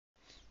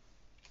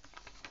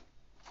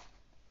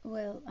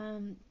Well,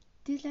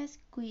 this last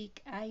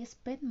week I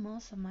spent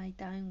most of my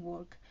time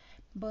work,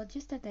 but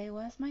yesterday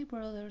was my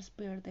brother's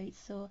birthday,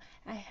 so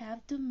I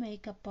have to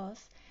make a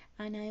pause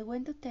and I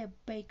went to the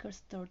baker's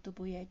store to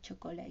buy a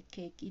chocolate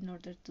cake in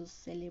order to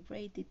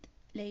celebrate it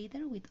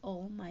later with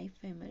all my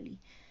family.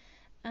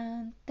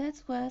 And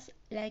that was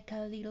like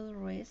a little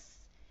rest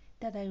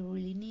that I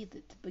really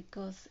needed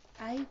because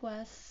I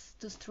was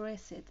too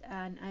stressed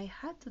and I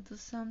had to do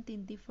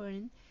something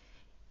different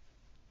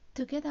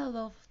to get out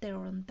of the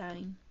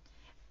runtime.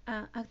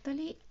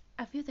 Actually,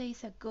 a few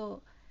days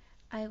ago,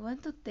 I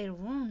went to the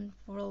room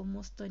for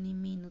almost 20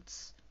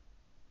 minutes,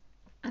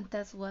 and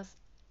that was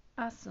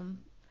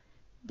awesome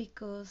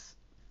because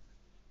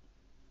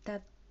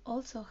that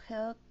also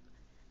helped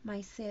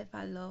myself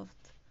a lot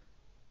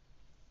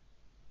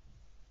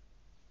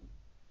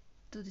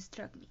to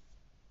distract me.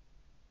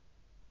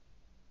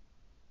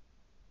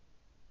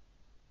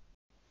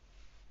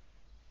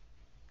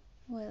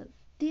 Well,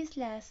 this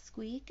last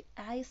week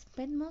I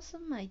spent most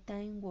of my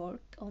time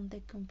work on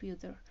the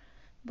computer,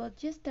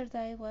 but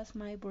yesterday was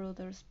my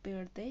brother's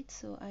birthday,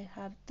 so I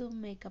had to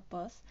make a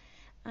pause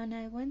and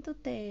I went to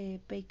the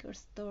baker's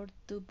store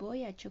to buy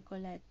a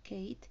chocolate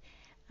cake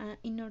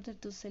in order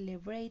to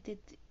celebrate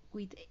it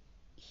with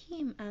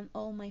him and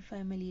all my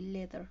family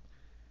later.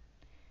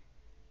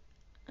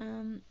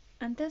 Um,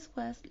 and that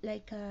was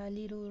like a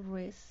little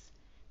rest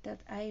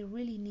that I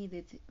really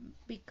needed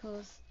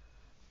because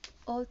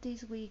all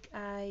this week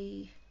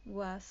I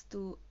was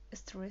too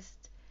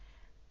stressed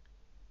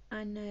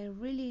and I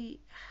really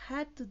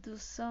had to do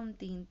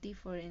something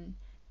different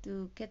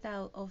to get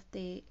out of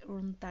the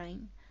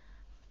runtime.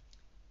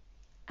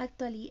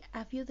 Actually,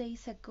 a few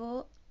days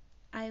ago,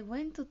 I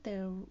went to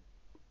the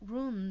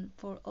room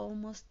for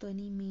almost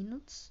 20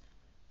 minutes,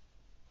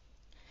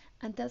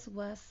 and that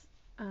was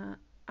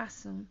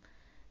awesome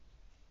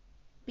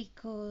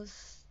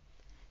because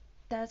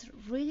that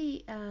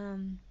really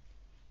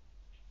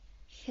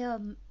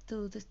helped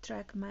to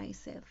distract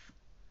myself,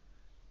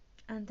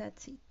 and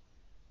that's it.